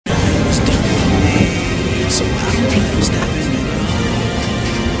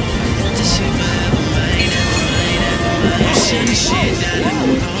shit down in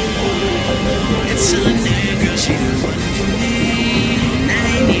the mall. It's telling that girl she the one for me. And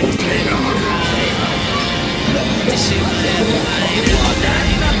I ain't even playing on the ride. This shit forever, mine, ever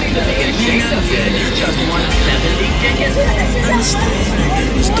die. You never feel you just want to never leak it. Understand,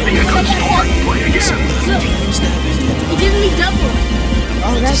 here comes the part where you get some. He gave me double.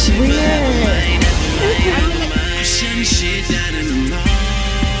 Oh, that's weird. I'm shutting shit down in the mall.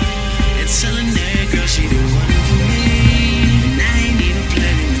 It's telling that girl she the one for me. And I ain't even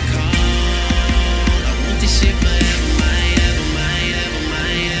planning to call. I want this shit forever, mine, ever, mine, ever,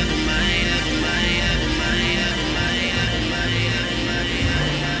 mine, ever, mine, ever, mine, ever, mine, ever, mine, ever, mine, ever, mine,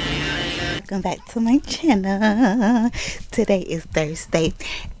 ever. Welcome back to my channel. Today is Thursday,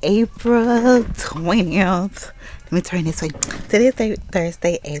 April 20th. Let me turn this way. Today is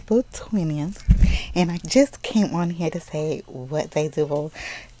Thursday, April 20th. And I just came on here to say what they do.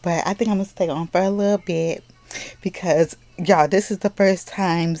 But I think I'm going to stay on for a little bit. Because, y'all, this is the first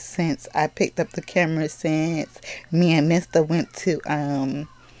time since I picked up the camera since me and Mr. went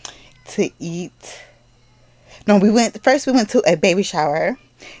to eat. No, we went to a baby shower.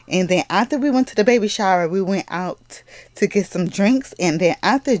 And then after we went to the baby shower, we went out to get some drinks. And then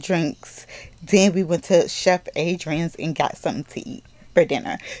after drinks, then we went to Chef Adrian's and got something to eat for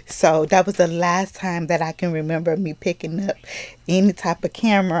dinner. So that was the last time that I can remember me picking up any type of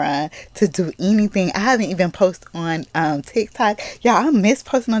camera to do anything. I haven't even posted on TikTok. Y'all, I miss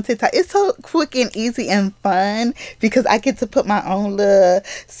posting on TikTok. It's so quick and easy and fun because I get to put my own little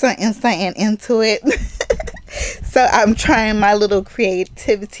something into it. So I'm trying my little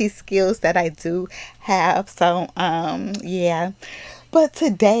creativity skills that I do have. So yeah. But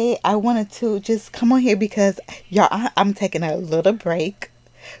today I wanted to just come on here because y'all, I'm taking a little break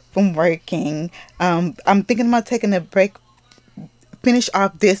from working. I'm thinking about taking a break, finish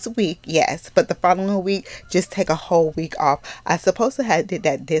off this week, yes, but the following week just take a whole week off. I supposed to have did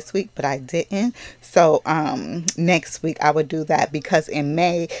that this week, but I didn't. So next week I would do that because in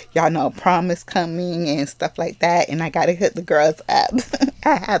May, y'all know prom is coming and stuff like that, and I gotta hook the girls up.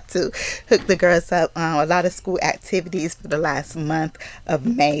 I have to hook the girls up on a lot of school activities for the last month of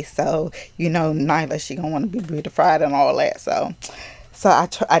May. So you know, Nyla, she gonna want to be beautified and all that. So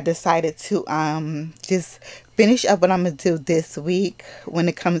I decided to just finish up what I'm going to do this week when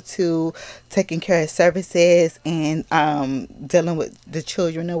it comes to taking care of services and dealing with the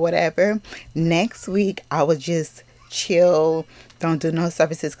children or whatever. Next week, I will just chill, don't do no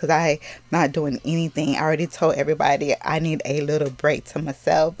services because I'm not doing anything. I already told everybody I need a little break to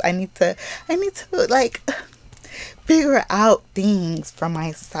myself. I need to like figure out things for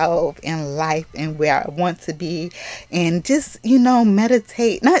myself in life and where I want to be, and just, you know,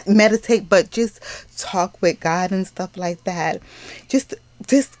 not meditate, but just talk with God and stuff like that.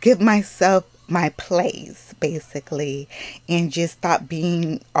 Just give myself my place, basically, and just stop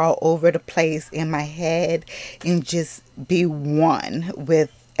being all over the place in my head and just be one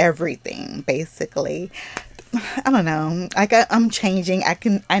with everything, basically. I don't know. I'm changing.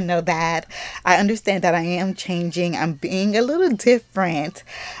 I know that. I understand that I am changing. I'm being a little different.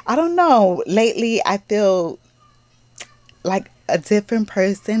 I don't know. Lately, I feel like a different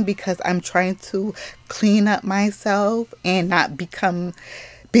person because I'm trying to clean up myself and not be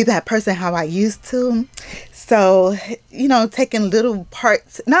that person how I used to. So, you know, taking little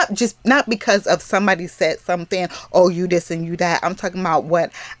parts, not because of somebody said something, oh, you this and you that. I'm talking about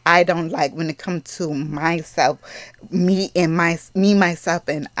what I don't like when it comes to myself, me, myself,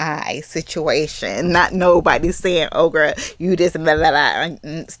 and I situation. Not nobody saying, oh, girl, you this and blah, blah, blah,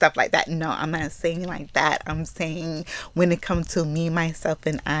 and stuff like that. No, I'm not saying like that. I'm saying when it comes to me, myself,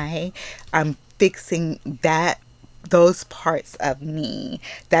 and I'm fixing those parts of me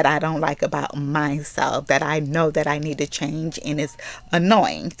that I don't like about myself, that I know that I need to change and it's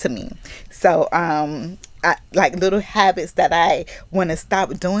annoying to me. So I like little habits that I want to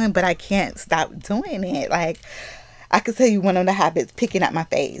stop doing, but I can't stop doing it. Like, I can tell you one of the habits, picking at my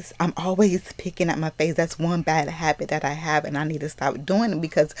face. I'm always picking at my face. That's one bad habit that I have, and I need to stop doing it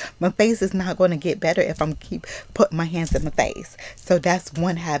because my face is not going to get better if I'm keep putting my hands in my face. So that's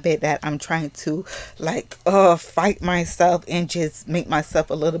one habit that I'm trying to like fight myself and just make myself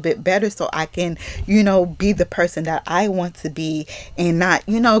a little bit better so I can, you know, be the person that I want to be and not,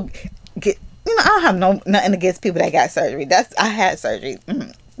 you know, get, you know, I don't have nothing against people that got surgery. I had surgery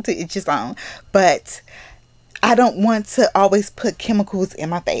to each his own, but I don't want to always put chemicals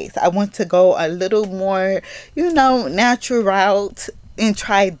in my face. I want to go a little more, you know, natural route and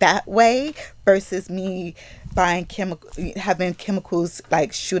try that way versus me buying having chemicals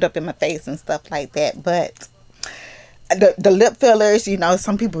like shoot up in my face and stuff like that. But the lip fillers, you know,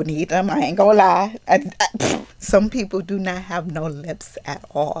 some people need them. I ain't gonna lie. Some people do not have no lips at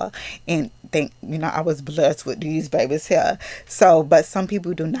all, and think, you know, I was blessed with these babies here. So, but some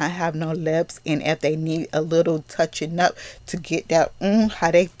people do not have no lips, and if they need a little touching up to get that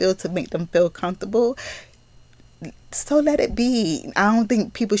how they feel, to make them feel comfortable, so let it be. I don't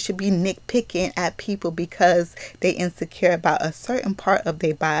think people should be nitpicking at people because they insecure about a certain part of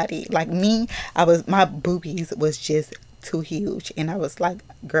their body. Like me, my boobies was just too huge, and I was like,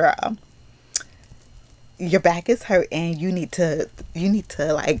 girl, your back is hurting. You need to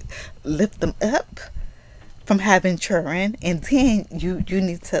like lift them up from having children, and then you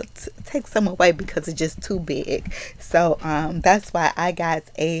need to take some away because it's just too big. So that's why I got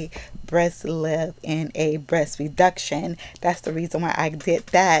a breast lift and a breast reduction. That's the reason why I did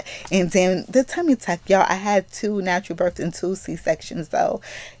that. And then the tummy tuck, y'all, I had 2 natural births and 2 C-sections. So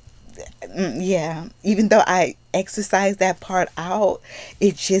yeah, even though I exercised that part out,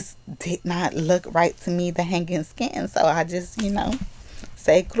 it just did not look right to me, the hanging skin. So I just, you know,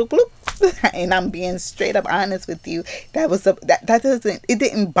 say gloop gloop. And I'm being straight up honest with you. That doesn't, it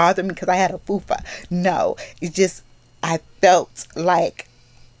didn't bother me because I had a fupa. No, it just, I felt like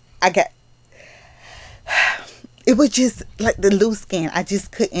it was just like the loose skin. I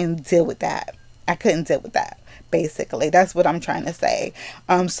just couldn't deal with that. I couldn't deal with that. Basically, that's what I'm trying to say.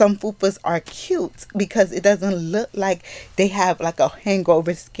 Some fupas are cute because it doesn't look like they have like a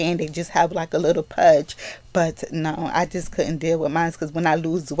hangover skin. They just have like a little pudge. But no, I just couldn't deal with mine because when I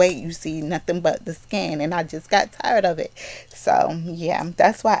lose weight, you see nothing but the skin, and I just got tired of it. So yeah,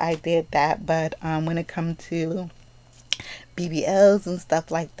 that's why I did that. But when it comes to BBLs and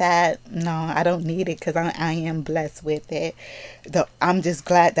stuff like that, no, I don't need it because I am blessed with it. I'm just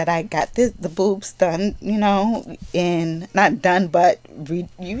glad that I got the boobs done, you know, and not done, but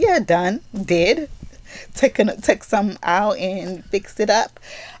did take some out and fixed it up.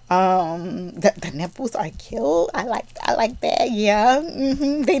 The nipples are cute. I like that. Yeah,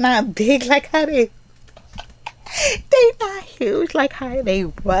 they not big like how they not huge like how they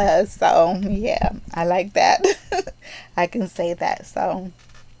was. So yeah, I like that. I can say that. So,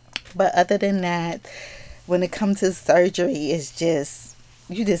 but other than that, when it comes to surgery, it's just,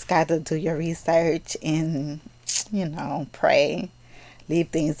 you just got to do your research and, you know, pray, leave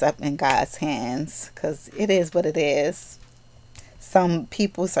things up in God's hands, because it is what it is. Some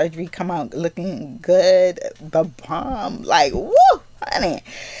people's surgery come out looking good, the bomb, like, woo, honey.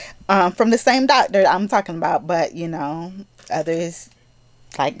 From the same doctor I'm talking about, but you know, others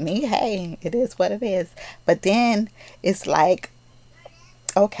like me, hey, it is what it is. But then it's like,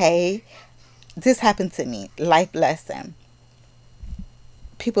 okay, this happened to me, life lesson.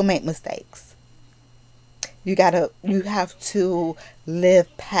 People make mistakes. You have to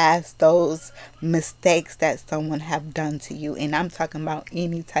live past those mistakes that someone have done to you, and I'm talking about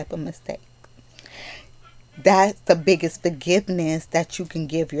any type of mistake. That's the biggest forgiveness that you can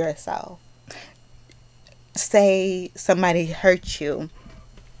give yourself. Say somebody hurt you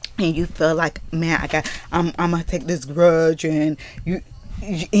and you feel like, man, I'm gonna take this grudge, and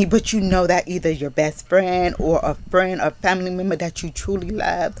but you know that either your best friend or a friend or family member that you truly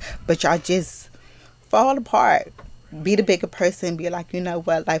love, but y'all just fall apart. Be the bigger person. Be like, you know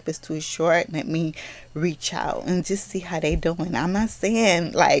what, life is too short. Let me reach out and just see how they doing. I'm not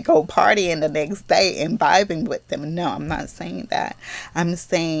saying like go partying the next day and vibing with them. No, I'm not saying that. I'm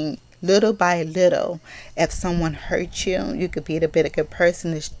saying little by little, if someone hurts you, you could be the bigger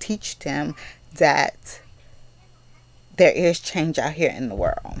person to teach them that there is change out here in the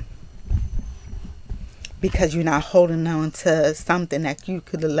world. Because you're not holding on to something that you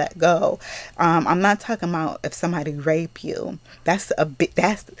could let go. I'm not talking about if somebody rape you. That's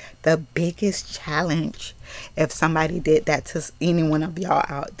the biggest challenge. If somebody did that to any one of y'all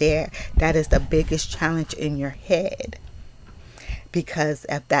out there, that is the biggest challenge in your head. Because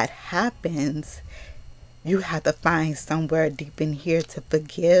if that happens, you have to find somewhere deep in here to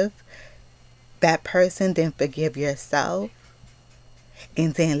forgive that person, then forgive yourself,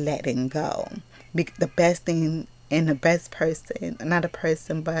 and then letting go. The best thing and the best person, not a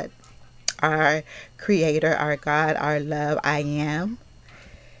person, but our creator, our God, our love, I am,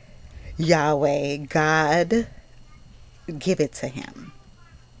 Yahweh, God, give it to him,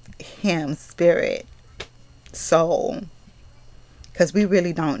 spirit, soul, because we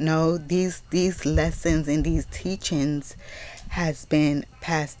really don't know. These lessons and these teachings has been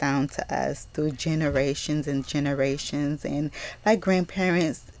passed down to us through generations and generations, and like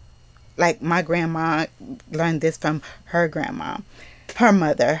grandparents. Like my grandma learned this from her grandma, her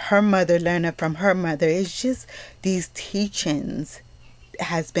mother learned it from her mother. It's just these teachings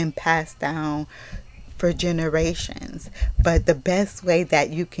has been passed down for generations. But the best way that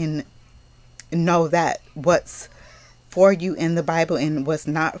you can know that what's for you in the Bible and what's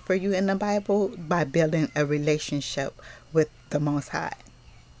not for you in the Bible, by building a relationship with the Most High.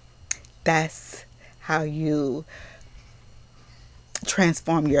 That's how you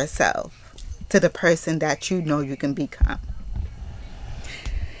transform yourself to the person that you know you can become.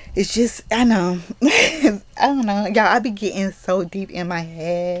 It's just, I know, I don't know, y'all, I be getting so deep in my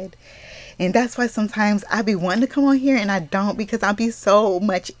head, and that's why sometimes I be wanting to come on here and I don't, because I be so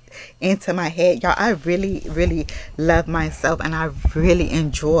much into my head. Y'all, I really, really love myself, and I really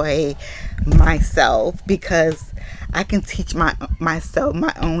enjoy myself, because I can teach myself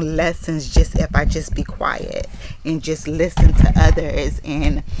my own lessons just if I just be quiet and just listen to others,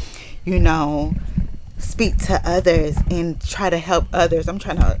 and you know, speak to others and try to help others. I'm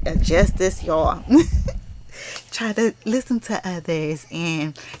trying to adjust this, y'all. Try to listen to others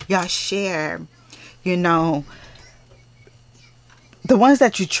and y'all share, you know, the ones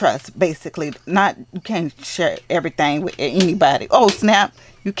that you trust, basically. Not, you can't share everything with anybody. Oh snap,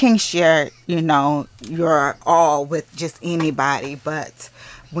 you can't share, you know, your all with just anybody. But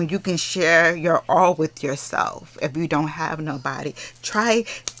when you can share your all with yourself, if you don't have nobody, try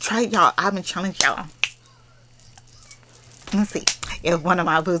y'all. I've been challenging y'all. Let's see if one of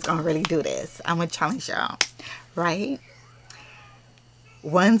my boos gonna really do this. I'm gonna challenge y'all, right?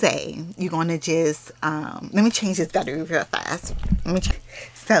 One day you're gonna just let me change this battery real fast.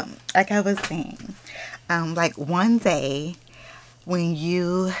 So like I was saying, like one day when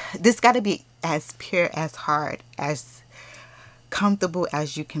you, this got to be as pure, as hard, as comfortable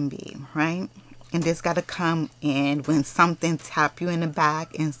as you can be, right? And this got to come in when something tap you in the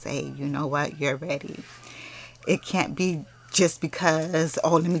back and say, you know what, you're ready. It can't be just because,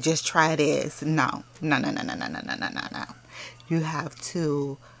 oh, let me just try this. No. You have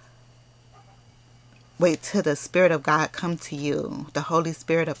to wait till the Spirit of God come to you, the Holy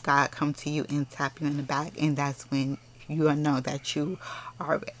Spirit of God come to you and tap you in the back, and that's when you will know that you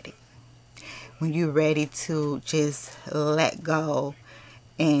are ready. When you're ready to just let go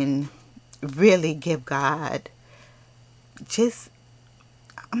and really give God, just,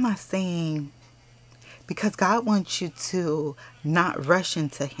 I'm not saying, because God wants you to not rush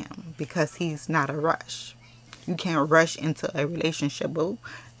into Him, because He's not a rush. You can't rush into a relationship. Boo.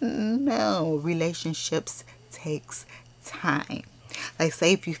 No, relationships takes time. Like,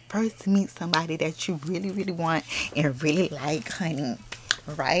 say if you first meet somebody that you really, really want and really like, honey,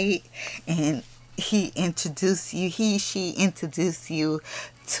 right? And she introduce you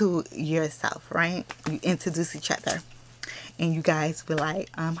to yourself, right? You introduce each other. And you guys be like,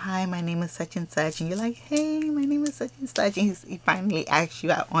 hi, my name is such and such. And you're like, hey, my name is such and such. And he finally asks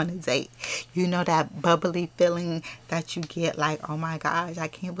you out on a date. You know that bubbly feeling that you get, like, oh my gosh, I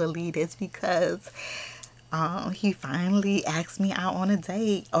can't believe this, because he finally asked me out on a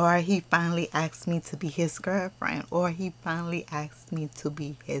date. Or he finally asked me to be his girlfriend. Or he finally asked me to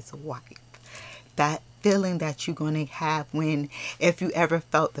be his wife. That feeling that you're going to have when, if you ever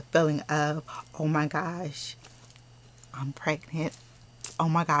felt the feeling of, oh my gosh, I'm pregnant. Oh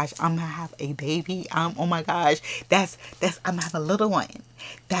my gosh, I'm gonna have a baby. Oh my gosh, that's I'm gonna have a little one.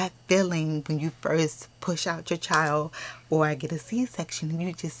 That feeling when you first push out your child or get a C-section, and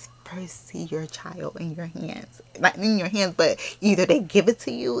you just first see your child in your hands. Not in your hands, but either they give it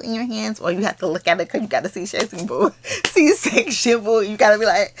to you in your hands, or you have to look at it because you got a C-section, boo. C-section, boo. You gotta be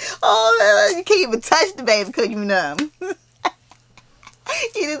like, oh, you can't even touch the baby because you numb. You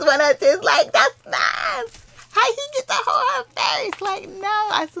just wanna just like, that's nice. How he get the whole face? Like, no,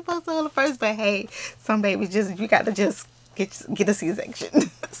 I supposed to hold it first, but hey, some babies just, you got to just get a C-section.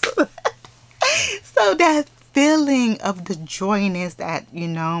 So that feeling of the joyness that, you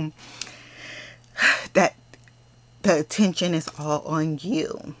know, that the attention is all on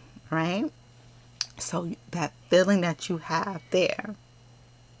you, right? So that feeling that you have there,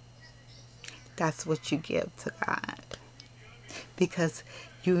 that's what you give to God, because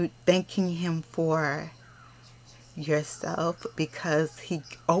you're thanking Him for yourself, because He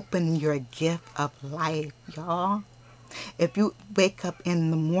opened your gift of life, y'all. If you wake up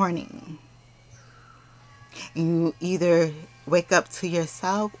in the morning and you either wake up to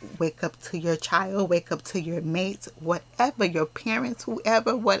yourself, wake up to your child, wake up to your mates, whatever, your parents,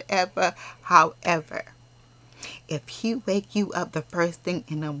 whoever, whatever, however, if He wake you up the first thing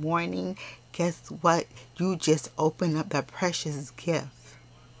in the morning, guess what? You just open up the precious gift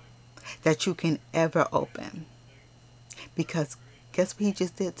that you can ever open. Because guess what He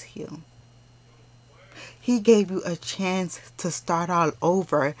just did to you? He gave you a chance to start all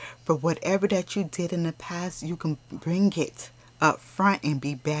over. For whatever that you did in the past, you can bring it up front and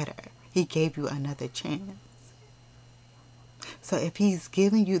be better. He gave you another chance. So if he's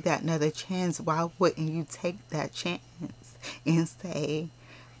giving you that another chance, why wouldn't you take that chance and say,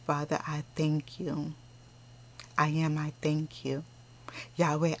 Father, I thank you. I thank you.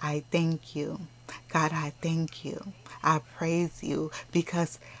 Yahweh, I thank you. God, I thank you. I praise you,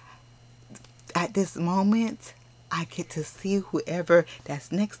 because at this moment, I get to see whoever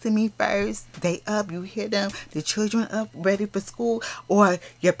that's next to me first. They up, you hear them, the children up, ready for school, or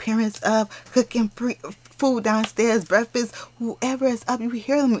your parents up, cooking food downstairs, breakfast. Whoever is up, you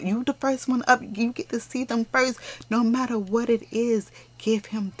hear them. You the first one up. You get to see them first. No matter what it is, give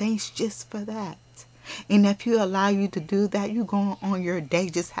him thanks just for that. And if you allow you to do that, you go on your day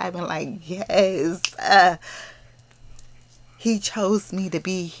just having like, yes, he chose me to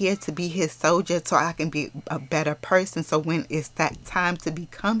be here to be his soldier so I can be a better person. So when it's that time to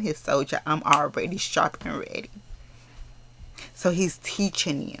become his soldier, I'm already sharp and ready. So he's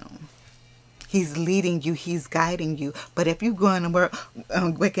teaching you. He's leading you. He's guiding you. But if you go into work,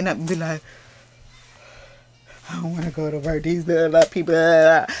 waking up and be like, I don't want to go to work. These little people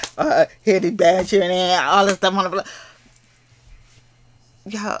here, the bad cheering and all this stuff.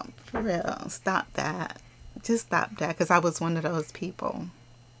 Y'all, for real, stop that. Just stop that, because I was one of those people.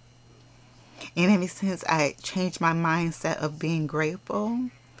 And ever since I changed my mindset of being grateful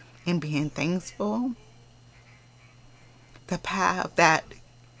and being thankful, the path that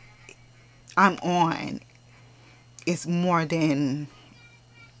I'm on is more than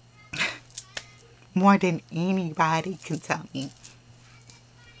anybody can tell me.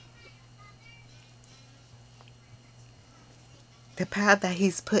 The path that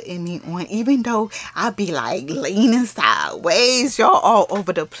he's putting me on, even though I be like leaning sideways, y'all, all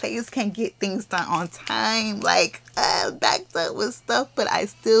over the place, can't get things done on time, like backed up with stuff, but I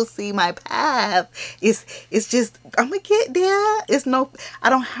still see my path. It's just, I'm gonna get there. I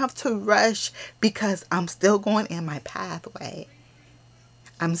don't have to rush, because I'm still going in my pathway.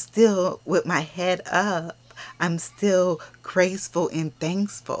 I'm still with my head up. I'm still graceful and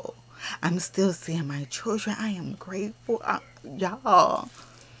thankful. I'm still seeing my children. I am grateful. Y'all,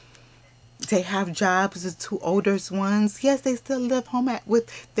 they have jobs, the two oldest ones. Yes, they still live home with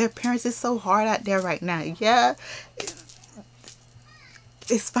their parents. It's so hard out there right now. Yeah,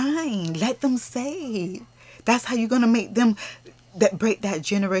 it's fine. Let them save. That's how you're going to make them break that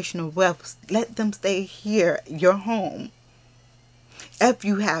generational wealth. Let them stay here, your home. If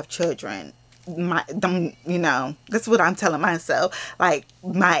you have children, that's what I'm telling myself, like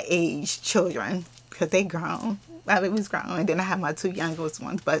my age children, because they grown. My baby's grown, and then I have my two youngest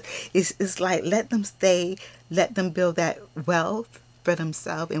ones. But it's like, let them stay, let them build that wealth for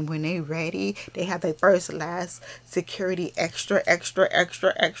themselves, and when they ready, they have their first, last security, extra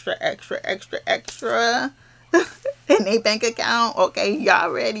in their bank account. Okay,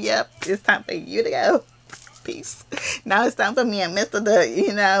 y'all ready up? It's time for you to go. Peace. Now it's time for me and Mr.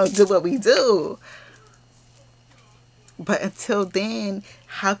 to, do what we do. But until then,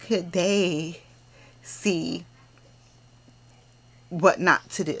 how could they see what not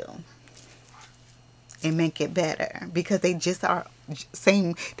to do and make it better? Because they just are the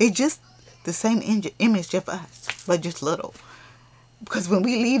same image of us, but just little. Because when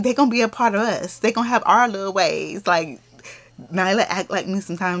we leave, they're gonna be a part of us. They're gonna have our little ways. Like Nyla act like me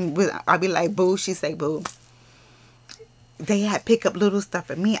sometimes. I'll be like, boo, she say boo. They pick up little stuff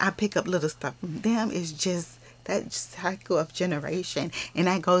from me. I pick up little stuff from them. It's just that cycle of generation. And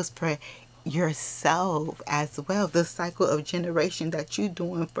that goes for yourself as well. The cycle of generation that you're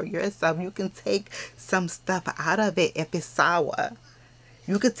doing for yourself. You can take some stuff out of it if it's sour.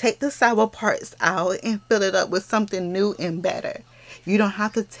 You could take the sour parts out and fill it up with something new and better. You don't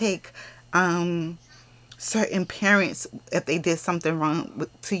have to take certain parents, if they did something wrong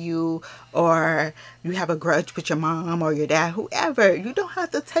to you, or you have a grudge with your mom or your dad, whoever. You don't have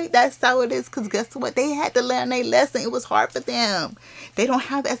to take that sourness, because guess what? They had to learn their lesson. It was hard for them. They don't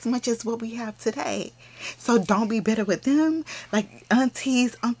have as much as what we have today. So don't be bitter with them. Like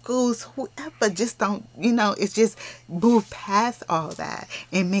aunties, uncles, whoever. Just don't, it's just move past all that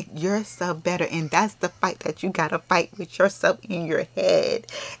and make yourself better. And that's the fight that you got to fight with yourself in your head.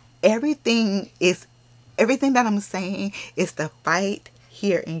 Everything that I'm saying is the fight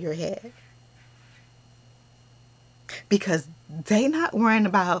here in your head. Because they not worrying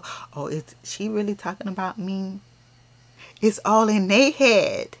about, oh, is she really talking about me? It's all in their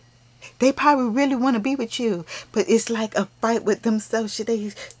head. They probably really want to be with you, but it's like a fight with themselves. Should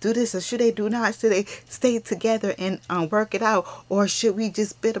they do this or should they do not? Should they stay together and work it out? Or should we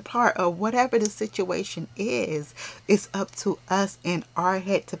just split apart? Or whatever the situation is, it's up to us in our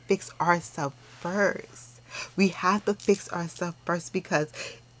head to fix ourselves first. We have to fix ourselves first, because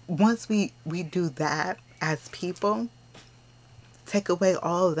once we do that as people, take away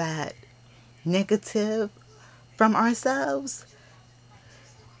all that negative from ourselves,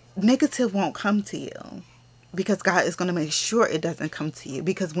 negative won't come to you, because God is going to make sure it doesn't come to you.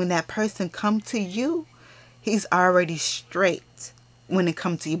 Because when that person come to you, he's already straight when it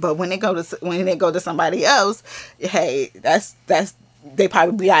comes to you. But when they go to somebody else, hey, that's they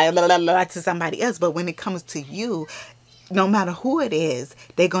probably lie to somebody else. But when it comes to you, no matter who it is,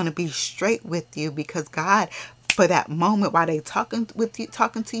 they're going to be straight with you, because God, for that moment while they talking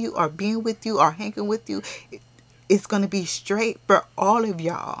to you, or being with you, or hanging with you, it's going to be straight for all of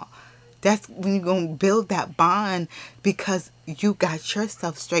y'all. That's when you're going to build that bond, because you got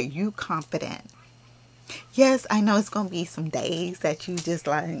yourself straight. You confident. Yes, I know it's going to be some days that you just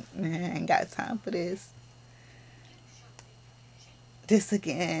like, man, I ain't got time for this. This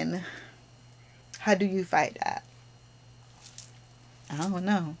again. How do you fight that? I don't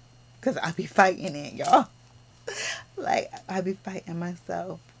know. Because I be fighting it, y'all. Like, I be fighting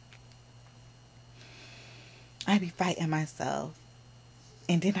myself. I be fighting myself.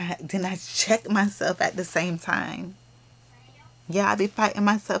 And then I check myself at the same time. Yeah, I be fighting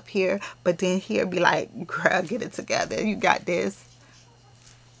myself here, but then here be like, girl, get it together. You got this.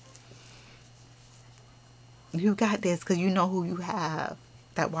 You got this, because you know who you have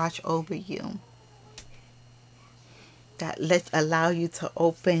that watch over you. That allow you to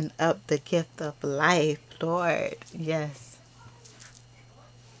open up the gift of life, Lord. Yes.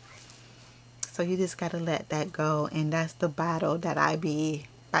 So you just got to let that go. And that's the battle that I be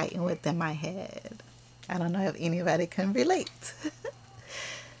fighting with in my head. I don't know if anybody can relate.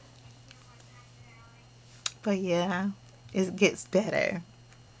 But yeah, it gets better.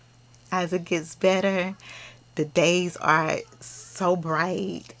 As it gets better, the days are so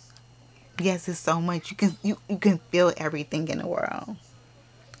bright. Yes, it's so much. You can feel everything in the world.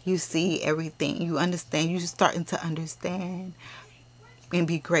 You see everything. You understand. You're starting to understand. And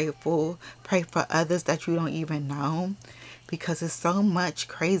be grateful. Pray for others that you don't even know. Because it's so much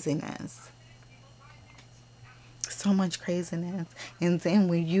craziness. So much craziness. And then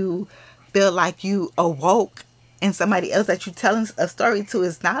when you feel like you awoke, and somebody else that you're telling a story to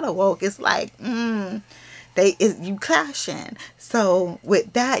is not awoke, it's like, you clashing. So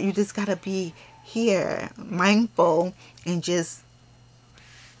with that, you just gotta be here, mindful, and just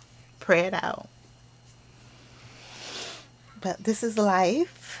pray it out. But this is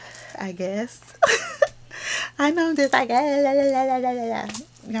life, I guess. I know I'm just like, y'all,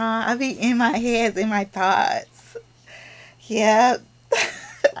 I be in my head, in my thoughts. Yeah,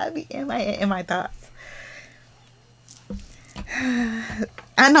 I be in my head, in my thoughts.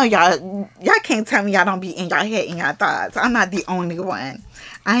 I know y'all can't tell me y'all don't be in your head, in your thoughts. I'm not the only one.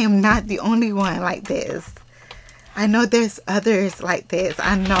 I am not the only one like this. I know there's others like this.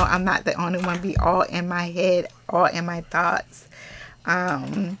 I know I'm not the only one be all in my head, all in my thoughts.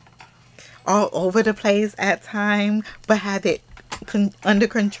 All over the place at times, but have it under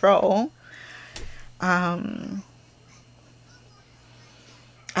control. I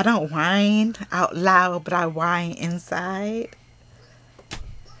don't whine out loud, but I whine inside.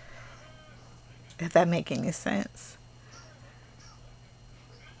 If that make any sense.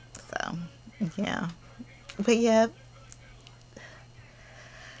 So, yeah. But yeah.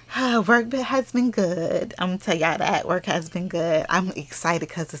 Work has been good. I'm going to tell y'all that. Work has been good. I'm excited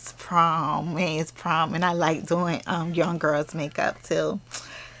because it's prom. Man, it's prom. And I like doing young girls makeup too.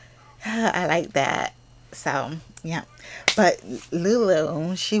 I like that. So, yeah. But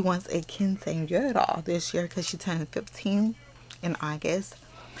Lulu, she wants a quinceañera this year because she turned 15 in August.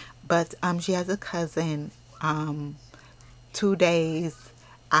 But she has a cousin 2 days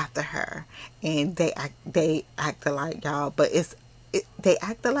after her. And they act alike, y'all. But they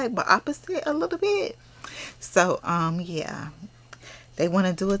act alike, but opposite a little bit. So, yeah. They want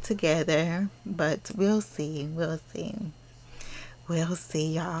to do it together. But we'll see. We'll see. We'll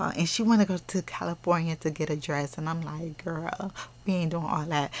see, y'all. And she want to go to California to get a dress. And I'm like, girl, we ain't doing all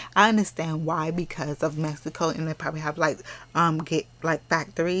that. I understand why, because of Mexico. And they probably have like, get like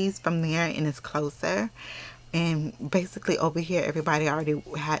factories from there. And it's closer. And basically over here, everybody already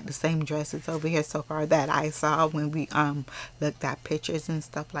had the same dresses over here so far that I saw when we looked at pictures and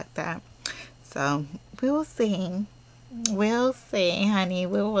stuff like that. So we'll see. We'll see, honey.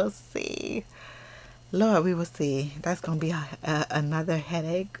 We will see. Lord, we will see. That's going to be another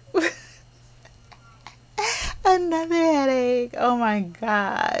headache. Another headache. Oh my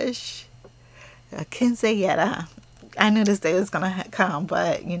gosh. A quinceañera. I knew this day was going to come,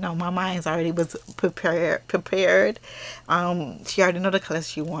 but, you know, my mind's already was prepared. She already know the colors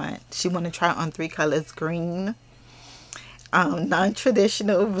she want. She want to try on 3 colors. Green,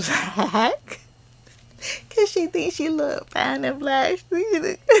 non-traditional black. Cause she thinks she look fine in black.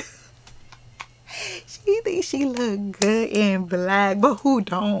 She thinks she look good in black, but who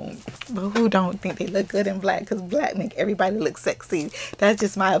don't? But who don't think they look good in black? Cause black make everybody look sexy. That's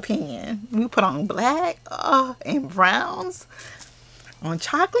just my opinion. We put on black, and browns on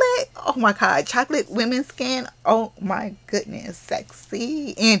chocolate. Oh my god, chocolate women's skin. Oh my goodness,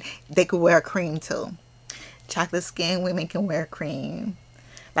 sexy. And they could wear cream too. Chocolate skin women can wear cream.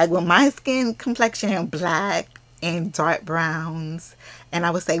 Like with my skin complexion, black and dark browns, and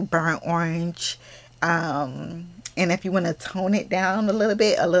I would say burnt orange. And if you want to tone it down a little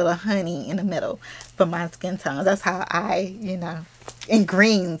bit, a little honey in the middle for my skin tone. That's how I, and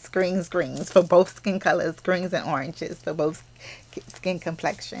greens for both skin colors, greens and oranges for both skin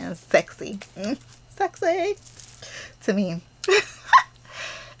complexions. Sexy. Sexy to me.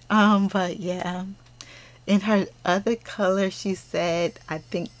 But yeah. In her other color, she said, I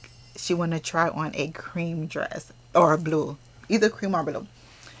think she want to try on a cream dress or a blue, either cream or blue.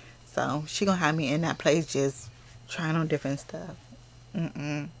 So she gonna have me in that place just trying on different stuff.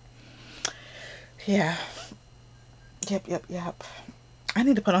 Yeah. Yep. I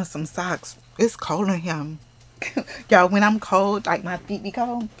need to put on some socks. It's cold in here. Y'all, when I'm cold, like my feet be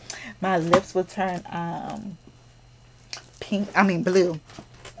cold, my lips will turn blue.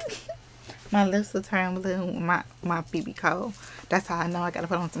 My lips will turn blue when my feet be cold. That's how I know I gotta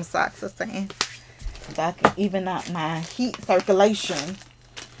put on some socks or something, so I can even out my heat circulation.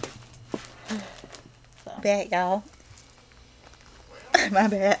 So bad, y'all. My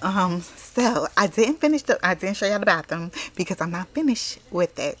bad. So I didn't show y'all the bathroom because I'm not finished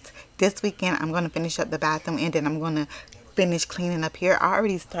with it. This weekend I'm gonna finish up the bathroom, and then I'm gonna finish cleaning up here. I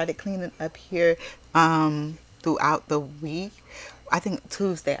already started cleaning up here throughout the week. I think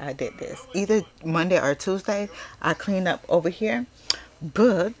Tuesday I did this. Either Monday or Tuesday I cleaned up over here.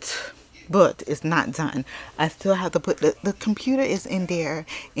 But it's not done. I still have to put the computer is in there,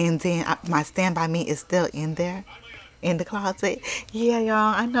 and then my Stand By Me is still in there in the closet. Yeah,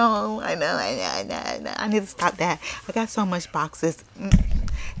 y'all, I know. I need to stop that. I got so much boxes.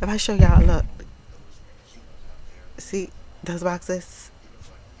 If I show y'all, look, see those boxes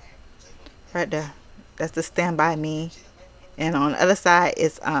right there? That's the Stand By Me. And on the other side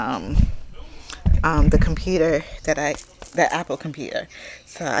is the computer the Apple computer.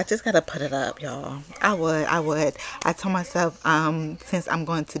 So I just gotta put it up, y'all. I would. I told myself since I'm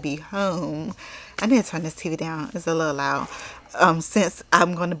going to be home, I need to turn this TV down. It's a little loud. Since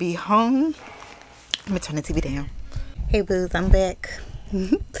I'm gonna be home, let me turn the TV down. Hey boos, I'm back.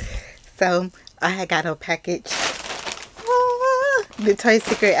 So I had got a package. Victoria's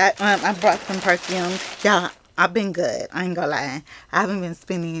Secret. I brought some perfume, y'all. I've been good. I ain't gonna lie. I haven't been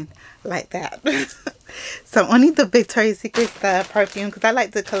spending like that. So only the Victoria's Secret perfume, because I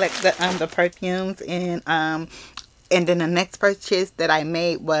like to collect the perfumes, and then the next purchase that I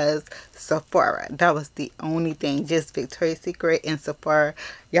made was Sephora. That was the only thing, just Victoria's Secret and Sephora.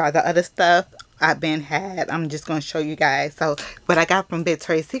 Y'all, the other stuff I've been had. I'm just gonna show you guys. So what I got from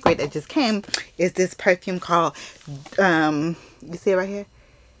Victoria's Secret that just came is this perfume called you see it right here,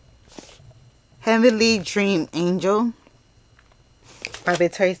 Heavenly Dream Angel by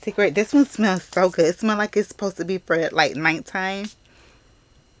Victoria's Secret. This one smells so good. It smells like it's supposed to be for like nighttime.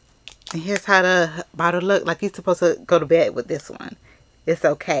 And here's how the bottle look. Like you're supposed to go to bed with this one. It's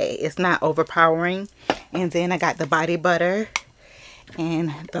okay. It's not overpowering. And then I got the body butter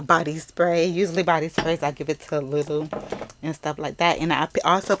and the body spray. Usually body sprays I give it to a little and stuff like that. And I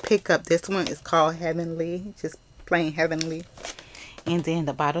also pick up this one. It's called Heavenly. Just plain Heavenly. And then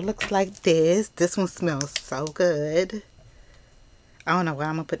the bottle looks like this. This one smells so good. I don't know where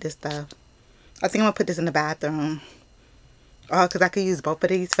I'm going to put this stuff. I think I'm going to put this in the bathroom. Oh, because I could use both of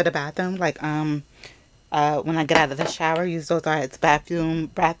these for the bathroom. Like, when I get out of the shower, use those as bathroom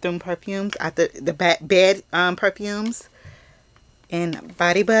perfumes. After the bed perfumes. And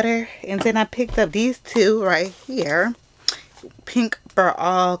body butter. And then I picked up these two right here. Pink for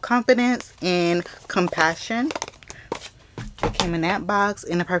All Confidence and Compassion. It came in that box,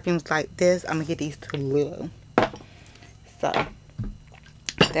 and the perfume's like this. I'm gonna get these two little. So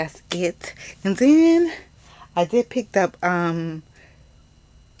that's it. And then I did pick up some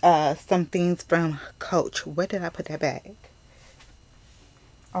things from Coach. Where did I put that bag?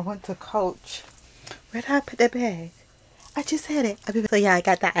 I went to Coach. Where did I put that bag? I just had it. So yeah, I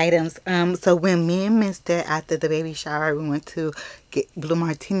got the items. So when me and Mr. after the baby shower, we went to get blue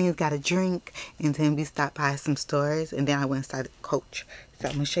martinis, got a drink, and then we stopped by some stores, and then I went and started Coach. So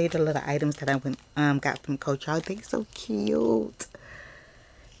I'm gonna show you the little items that I went got from Coach. Y'all, they're so cute.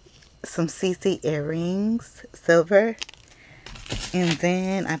 Some CC earrings, silver, And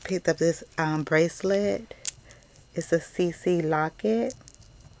then I picked up this bracelet. It's a CC locket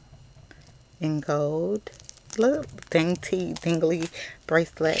in gold. Little dainty, dingly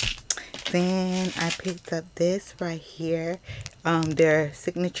bracelet. Then I picked up this right here. Their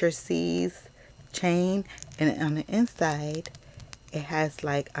signature C's chain. And on the inside, it has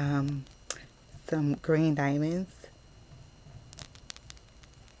like some green diamonds.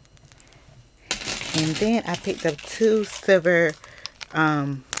 And then I picked up two silver,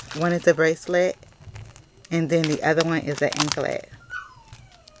 one is a bracelet, and then the other one is an anklet.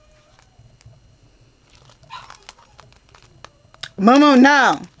 Momo,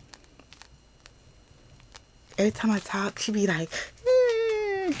 no! Every time I talk, she be like,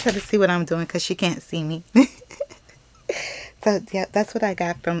 try to see what I'm doing because she can't see me. So, yeah, that's what I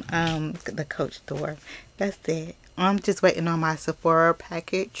got from the Coach store. That's it. I'm just waiting on my Sephora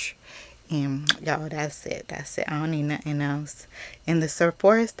package. And, y'all, that's it. That's it. I don't need nothing else. And the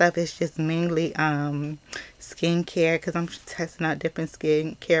Sephora stuff is just mainly skincare because I'm testing out different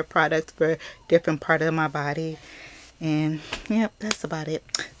skincare products for different part of my body. And, yep, that's about it.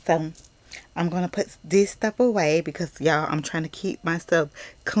 So, I'm going to put this stuff away because, y'all, I'm trying to keep myself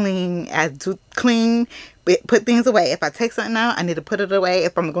clean. Put things away. If I take something out, I need to put it away.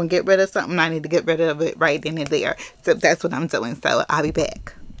 If I'm going to get rid of something, I need to get rid of it right then and there. So, that's what I'm doing. So, I'll be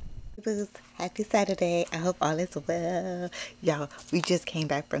back. Happy Saturday. I hope all is well. Y'all, we just came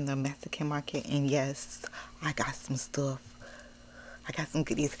back from the Mexican market. And, yes, I got some stuff. I got some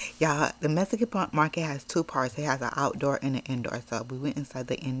goodies. Y'all, the Mexican market has two parts. It has an outdoor and an indoor. So we went inside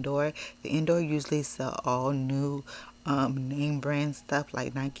the indoor. The indoor usually sell all new name brand stuff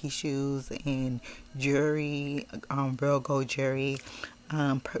like Nike shoes and jewelry, real gold jewelry,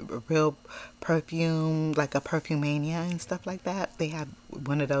 real perfume, like a Perfumania and stuff like that. They have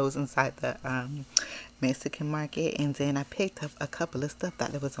one of those inside the Mexican market. And then I picked up a couple of stuff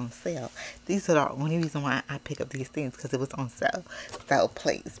that was on sale. These are the only reason why I pick up these things, because it was on sale. So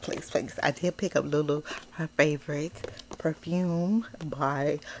please. I did pick up Lulu, her favorite perfume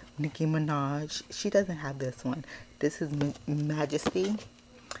by Nicki Minaj. She doesn't have this one. This is Majesty.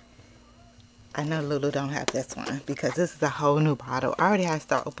 I know Lulu don't have this one because this is a whole new bottle. I already had to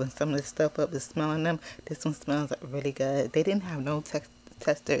start opening some of this stuff up and smelling them. This one smells really good. They didn't have no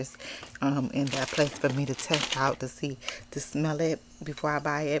testers in that place for me to test out to smell it before I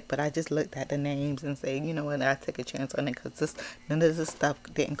buy it. But I just looked at the names and say, you know what, I'll take a chance on it because none of this stuff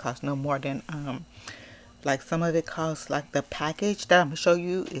didn't cost no more than like some of it costs, like the package that I'm gonna show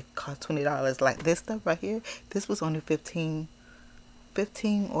you, it cost $20. Like this stuff right here, this was only $15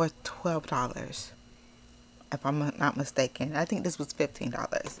 or $12 if I'm not mistaken. I think this was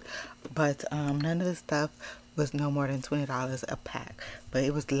 $15, but none of the stuff was no more than $20 a pack, but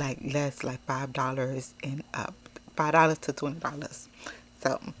it was like less, like $5 and up, $5 to $20.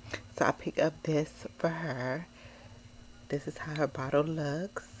 So I picked up this for her. This is how her bottle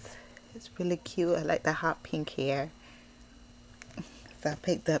looks. It's really cute. I like the hot pink hair. So I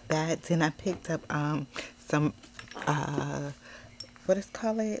picked up that. Then I picked up some what is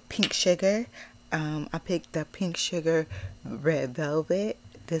called, pink sugar. I picked up pink sugar red velvet.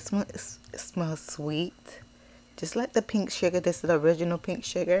 This one smells sweet, just like the pink sugar. This is the original pink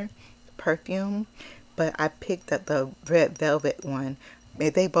sugar perfume, but I picked up the red velvet one.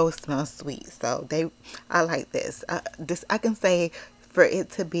 They both smell sweet, so I like this. I can say for it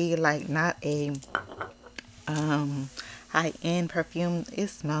to be like not a high-end perfume, it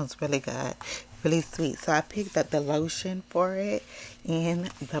smells really good, really sweet. So I picked up the lotion for it and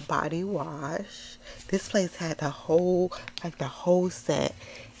the body wash. This place had the whole set.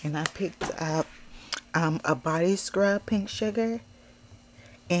 And I picked up a body scrub, pink sugar,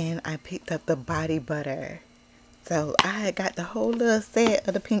 and I picked up the body butter. So I had got the whole little set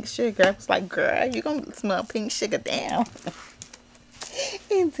of the pink sugar. I was like, girl, you gonna smell pink sugar down.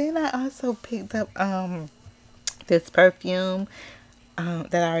 And then I also picked up this perfume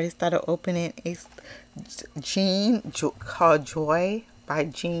that I already started opening. It's called Joy by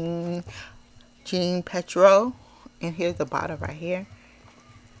Jean Petro. And here's the bottle right here.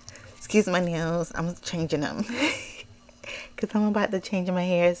 Excuse my nails, I'm changing them. Because I'm about to change my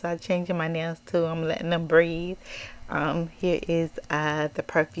hair, so I'm changing my nails too. I'm letting them breathe. Here is the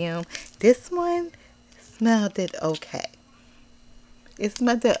perfume. This one smelled it okay. It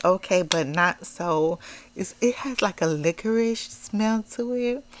smelled it okay, but not so. It has like a licorice smell to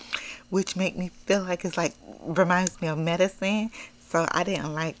it, which make me feel like it's like, reminds me of medicine. So I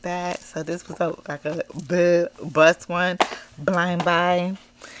didn't like that. So this was like a big bust one, blind buy.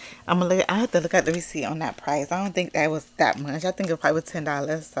 I have to look at the receipt on that price. I don't think that was that much. I think it probably was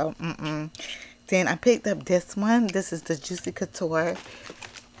 $10. So Then I picked up this one. This is the Juicy Couture.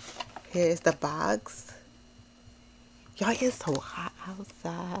 Here's the box. Y'all, it's so hot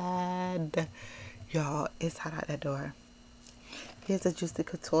outside. Y'all, it's hot out the door. Here's the Juicy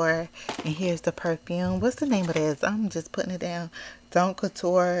Couture. And here's the perfume. What's the name of this? I'm just putting it down. Don't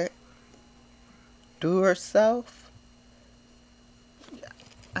Couture Do Yourself.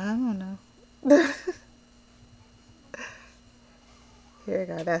 I don't know. Here we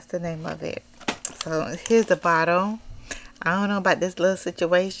go. That's the name of it. So here's the bottle. I don't know about this little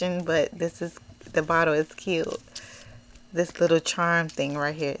situation, but this is the bottle is cute. This little charm thing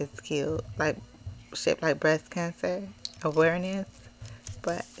right here is cute, like shaped like breast cancer awareness.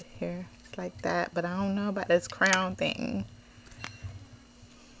 But here it's like that. But I don't know about this crown thing.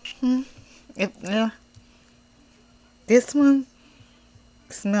 This one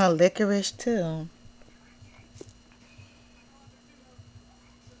smells licorice too.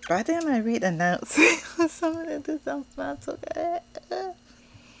 Why didn't I read the notes? Some of this don't smell too good.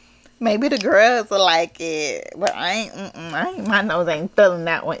 Maybe the girls will like it, but I ain't. My nose ain't feeling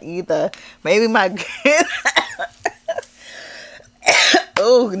that one either. Maybe my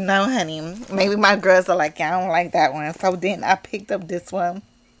oh no, honey. Maybe my girls are like, I don't like that one. So then I picked up this one.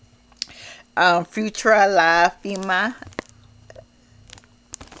 Futura La Fima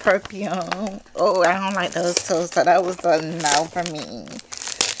perfume. Oh, I don't like those too. So that was a no for me.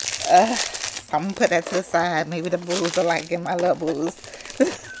 So I'm gonna put that to the side. Maybe the boos will like it, my little boos.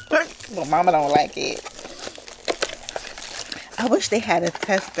 But mama don't like it. I wish they had a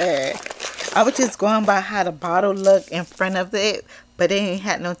tester. I was just going by how the bottle looked in front of it, but they ain't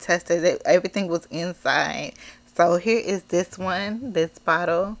had no tester. Everything was inside. So here is this one. This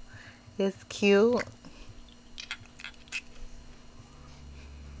bottle is cute.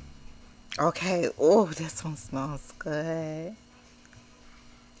 Okay. Oh, this one smells good.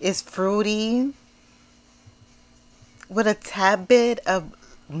 It's fruity with a tad bit of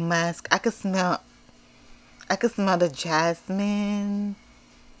musk. I could smell the jasmine,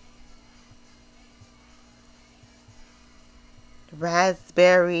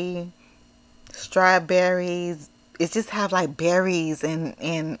 raspberry, strawberries. It just have like berries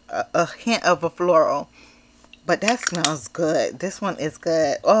and a hint of a floral. But that smells good. This one is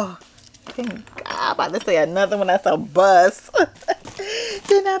good. Oh, thank God. I'm about to say another one that's a buzz.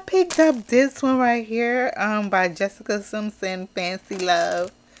 Then I picked up this one right here by Jessica Simpson, Fancy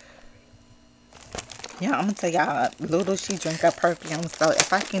Love. Yeah, I'm gonna tell y'all, Lulu, she drink up perfume. So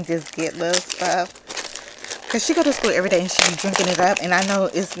if I can just get little stuff, because she go to school every day and she be drinking it up. And I know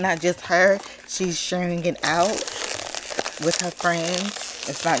it's not just her. She's sharing it out with her friends.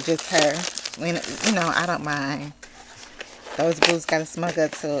 It's not just her. I mean, you know, I don't mind. Those booze gotta smell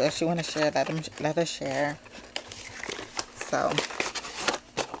good too. If she wanna share, let her share. So,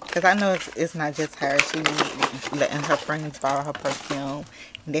 because I know it's not just her. She's letting her friends borrow her perfume.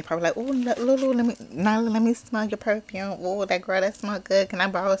 And they probably like, oh, Lulu, let me smell your perfume. Oh, that girl, that smell good. Can I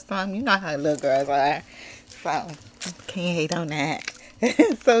borrow some? You know how little girls are. So, can't hate on that.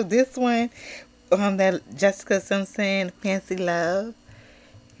 So, this one, that Jessica Simpson, Fancy Love.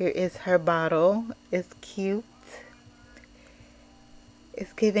 Here is her bottle. It's cute.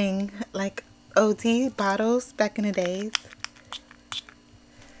 It's giving like OD bottles back in the days.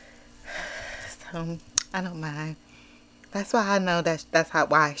 So, I don't mind. That's why I know that's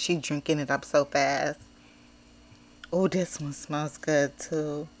why she drinking it up so fast. Oh, this one smells good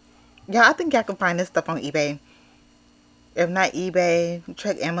too. Yeah, I think y'all can find this stuff on eBay. If not eBay,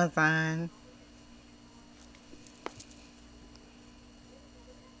 check Amazon.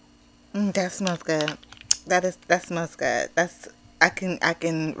 That smells good. That smells good. I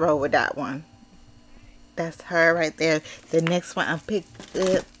can roll with that one. That's her right there. The next one I picked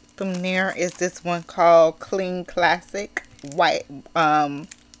up from there is this one called Clean Classic White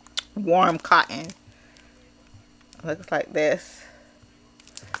Warm Cotton. Looks like this.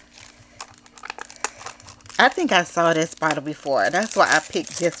 I think I saw this bottle before. That's why I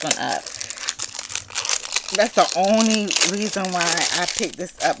picked this one up. That's the only reason why I picked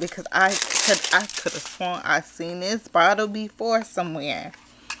this up, because I could have sworn I seen this bottle before somewhere.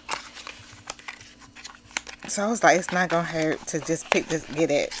 So I was like, it's not gonna hurt to just get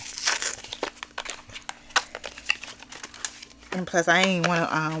it. And plus, I ain't want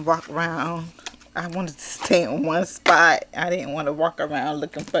to walk around. I wanted to stay in one spot. I didn't want to walk around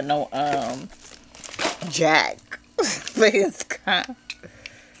looking for no jack for his car.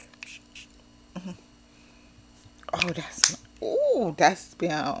 Oh, that's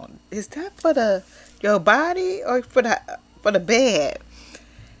beyond. Is that for your body or for the bed?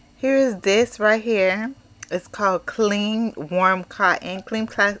 Here is this right here. It's called Clean Warm Cotton.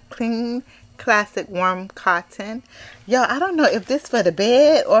 Clean Classic Warm Cotton. Yo, I don't know if this for the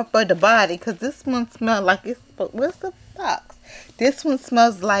bed or for the body, because this one smells like it's, what's the box? This one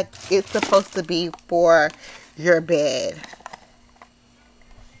smells like it's supposed to be for your bed.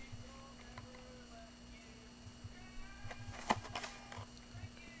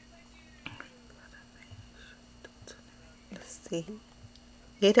 Let's see.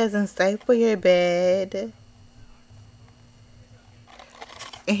 It doesn't say for your bed.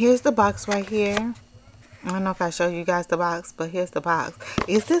 And here's the box right here. I don't know if I show you guys the box, but here's the box.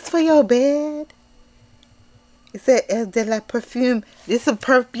 Is this for your bed? It said de la perfume. This is a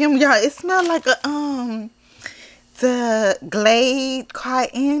perfume, y'all. It smells like a the Glade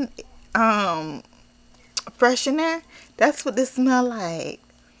Cotton freshener. That's what this smell like.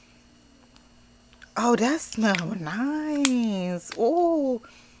 Oh, that smells nice. Oh,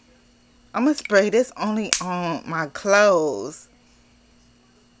 I'm gonna spray this only on my clothes.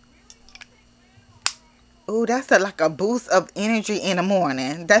 Oh, that's like a boost of energy in the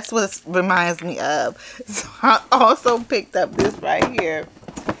morning. That's what it reminds me of. So I also picked up this right here.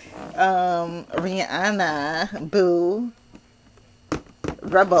 Rihanna Boo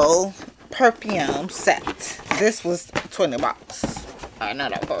Rebel perfume set. This was 20 bucks. I know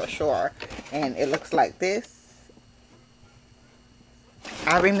that for sure. And it looks like this.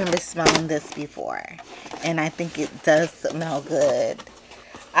 I remember smelling this before. And I think it does smell good.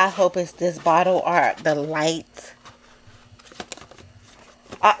 I hope it's this bottle or the light.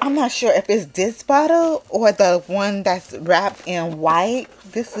 I'm not sure if it's this bottle or the one that's wrapped in white.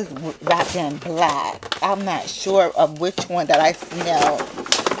 This is wrapped in black. I'm not sure of which one that I smell.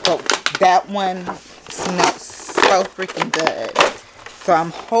 But that one smells so freaking good. So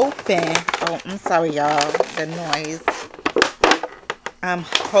I'm hoping. Oh, I'm sorry, y'all. The noise. I'm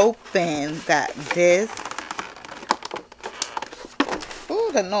hoping that this.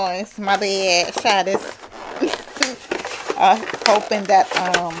 Ooh, the noise. My bad. Try this. Hoping that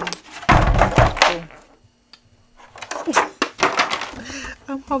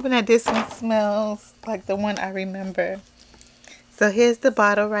I'm hoping that this one smells like the one I remember. So here's the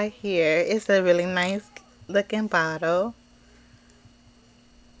bottle right here. It's a really nice looking bottle.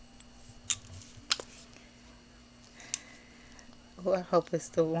 Oh, I hope it's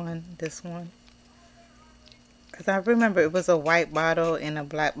the one, this one. Because I remember it was a white bottle and a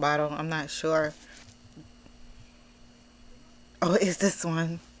black bottle. I'm not sure. Oh, it's this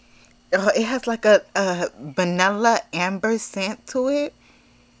one. Oh, it has like a vanilla amber scent to it.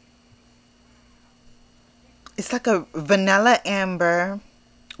 It's like a vanilla amber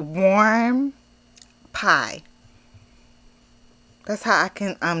warm pie. That's how I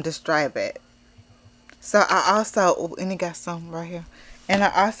can describe it. So I also, oh, and it got some right here. And I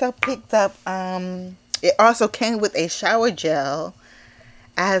also picked up, it also came with a shower gel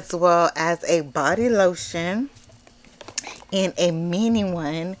as well as a body lotion. And a mini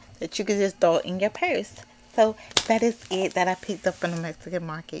one that you can just throw in your purse. So that is it that I picked up from the Mexican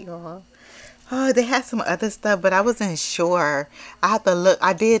market, y'all. Oh, they had some other stuff, but I wasn't sure. I have to look.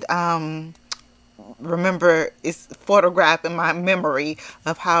 I did remember, it's photographed in my memory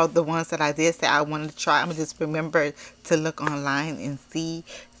of how the ones that I did say I wanted to try. I'm gonna just remember to look online and see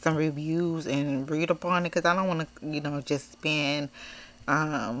some reviews and read upon it, because I don't want to, you know, just spend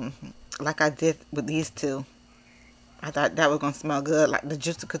like I did with these two. I thought that was going to smell good, like the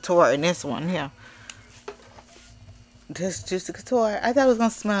Juicy Couture in this one here. This Juicy Couture, I thought it was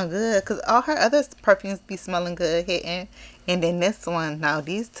going to smell good, because all her other perfumes be smelling good hitting. And then this one, now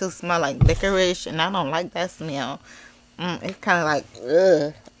these two smell like licorice, and I don't like that smell. It's kind of like,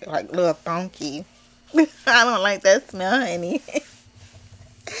 ugh, like a little funky. I don't like that smell, honey.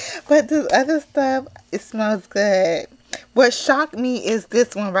 But this other stuff, it smells good. What shocked me is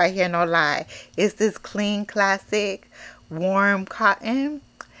this one right here, no lie. It's this Clean Classic Warm Cotton.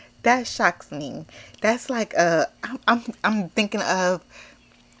 That shocks me. That's like I'm thinking of,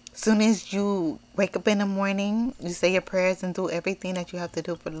 soon as you wake up in the morning, you say your prayers and do everything that you have to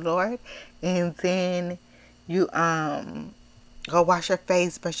do for the Lord, and then you go wash your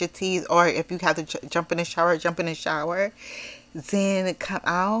face, brush your teeth, or if you have to jump in the shower, then come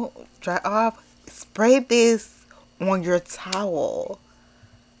out, dry off, spray this on your towel.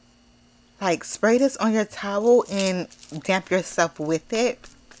 Like, spray this on your towel and damp yourself with it,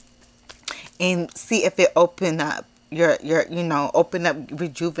 and see if it open up your you know, open up,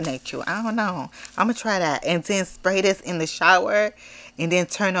 rejuvenate you. I don't know. I'm gonna try that. And then spray this in the shower, and then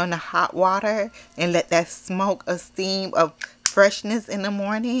turn on the hot water and let that smoke, a steam of freshness in the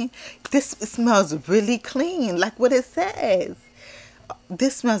morning. This smells really clean, like what it says.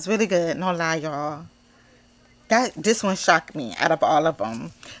 This smells really good, no lie, y'all. This one shocked me out of all of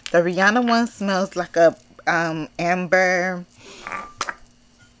them. The Rihanna one smells like a amber,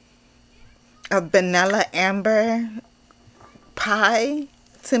 a vanilla amber pie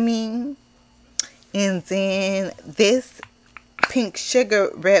to me. And then this pink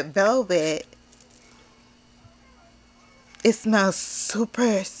sugar red velvet, it smells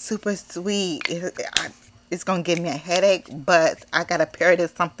super sweet. It's gonna give me a headache, but I gotta pair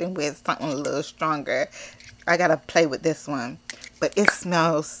this something with something a little stronger. I gotta play with this one, but it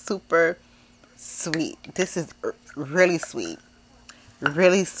smells super sweet. This is really sweet,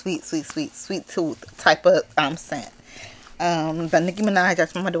 really sweet tooth type of scent. The Nicki Minaj,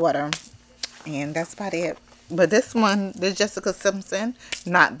 that's from my daughter, and that's about it. But this one, the Jessica Simpson,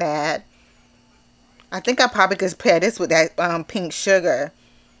 not bad. I think I probably could pair this with that pink sugar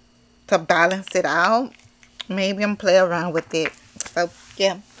to balance it out. Maybe I'm play around with it. So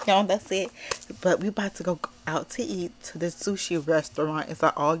yeah, y'all, that's it. But we about to go out to eat to the sushi restaurant. It's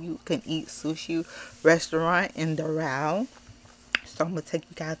an all-you-can-eat sushi restaurant in Doral. So I'm gonna take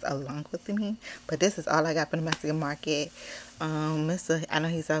you guys along with me. But this is all I got from the Mexican market. I know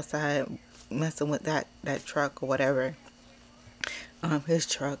he's outside messing with that truck or whatever. His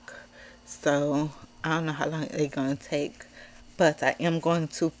truck. So I don't know how long they're gonna take. But I am going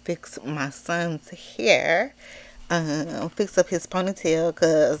to fix my son's hair. Fix up his ponytail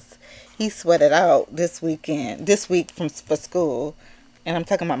because he sweated out this week for school. And I'm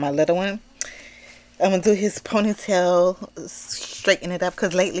talking about my little one. I'm going to do his ponytail, straighten it up.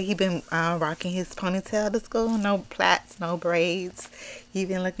 Because lately he been rocking his ponytail to school. No plaits, no braids. He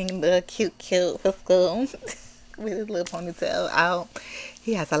been looking a little cute for school. With his little ponytail out.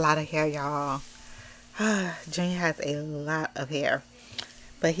 He has a lot of hair, y'all. Junior has a lot of hair,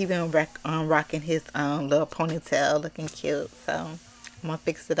 but he been rocking his little ponytail, looking cute. So I'm gonna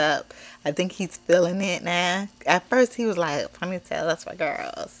fix it up. I think he's feeling it now. At first he was like, ponytail, that's for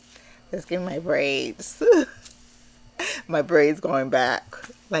girls. Let's give me my braids. My braids going back.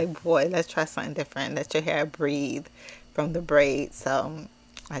 Like, boy, let's try something different. Let your hair breathe from the braids. So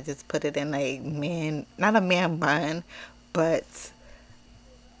I just put it in not a man bun, but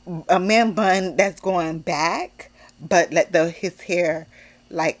a man bun that's going back, but let his hair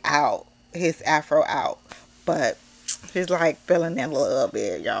like out, his afro out. But he's like feeling it a little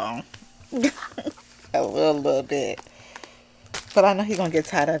bit, y'all. A little bit. But I know he's gonna get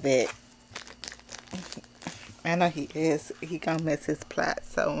tired of it. I know he is. He gonna miss his plait,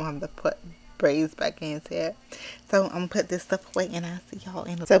 so I'm gonna have to put braids back in his hair. So I'm gonna put this stuff away and I'll see y'all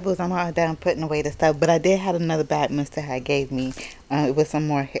in the so I'm all down putting away the stuff. But I did have another bag Mr. Had gave me. It was some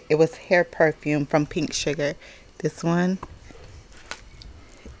more. It was hair perfume from Pink Sugar. This one.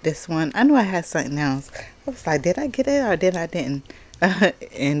 I knew I had something else. I was like, did I get it or did I didn't?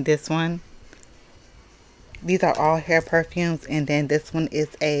 And this one. These are all hair perfumes, and then this one is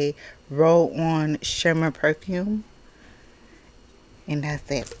a roll-on shimmer perfume. And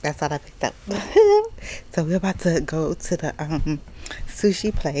that's it. That's all I picked up. So we're about to go to the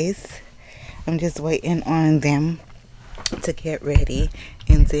sushi place. I'm just waiting on them to get ready,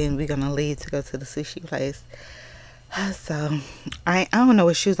 and then we're gonna leave to go to the sushi place. So I don't know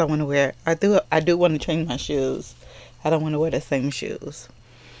what shoes I want to wear. I do want to change my shoes. I don't want to wear the same shoes.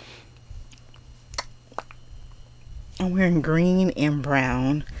 I'm wearing green and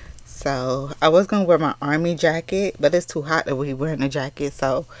brown. So I was going to wear my army jacket, but it's too hot to be wearing a jacket.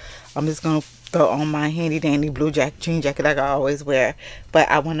 So I'm just going to throw on my handy dandy blue jean jacket like I always wear. But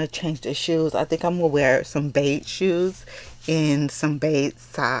I want to change the shoes. I think I'm going to wear some beige shoes and some beige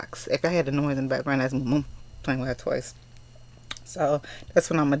socks. If I had the noise in the background, that's my mom playing with her toys. So that's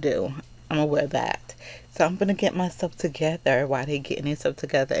what I'm going to do. I'm going to wear that. So I'm going to get myself together while they're getting themselves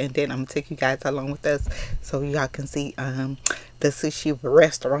together. And then I'm going to take you guys along with us so y'all can see the sushi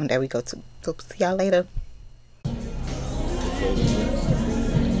restaurant that we go to. So see y'all later.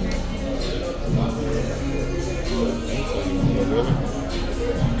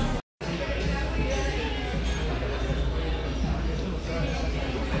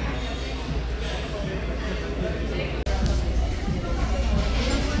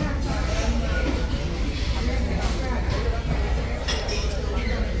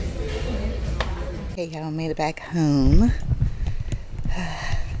 Okay, y'all, made it back home.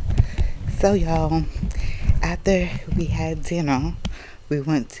 So y'all, after we had dinner, we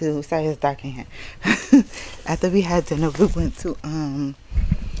went to, sorry it's dark in here. After we had dinner, we went to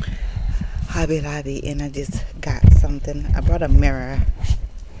Hobby Lobby, and I just got something. I brought a mirror.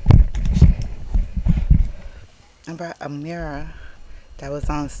 That was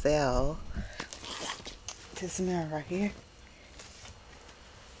on sale. This mirror right here.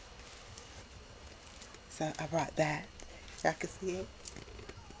 So I brought that. Y'all can see it.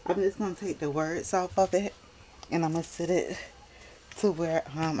 I'm just gonna take the words off of it, and I'm gonna sit it to where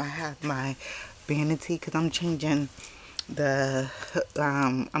I have my vanity, because I'm changing the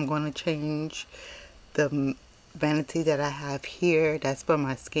I'm going to change the vanity that I have here. That's for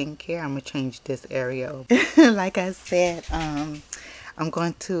my skincare. I'm gonna change this area. Like I said, I'm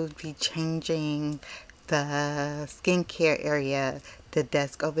going to be changing the skincare area, the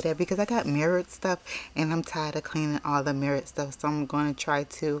desk over there, because I got mirrored stuff and I'm tired of cleaning all the mirrored stuff. So I'm going to try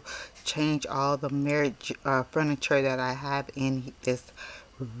to change all the mirrored furniture that I have in this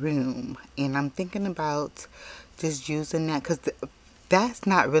room. And I'm thinking about just using that, because that's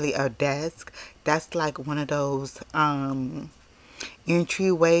not really a desk. That's like one of those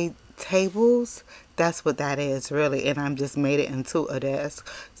entryway tables. That's what that is really, and I'm just made it into a desk.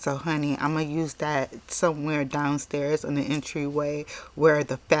 So honey, I'm gonna use that somewhere downstairs in the entryway where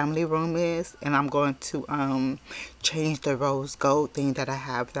the family room is, and I'm going to change the rose gold thing that I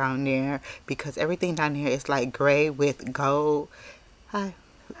have down there, because everything down here is like gray with gold.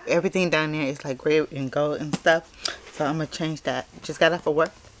 Everything down there is like gray and gold and stuff. So I'm gonna change that. Just got off of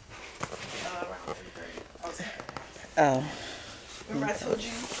work. Oh. Remember I told you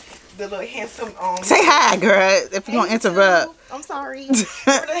the little handsome say hi, girl. If you're gonna interrupt. I'm sorry.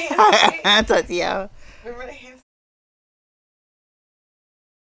 Remember the handsome I talk to y'all. Remember the handsome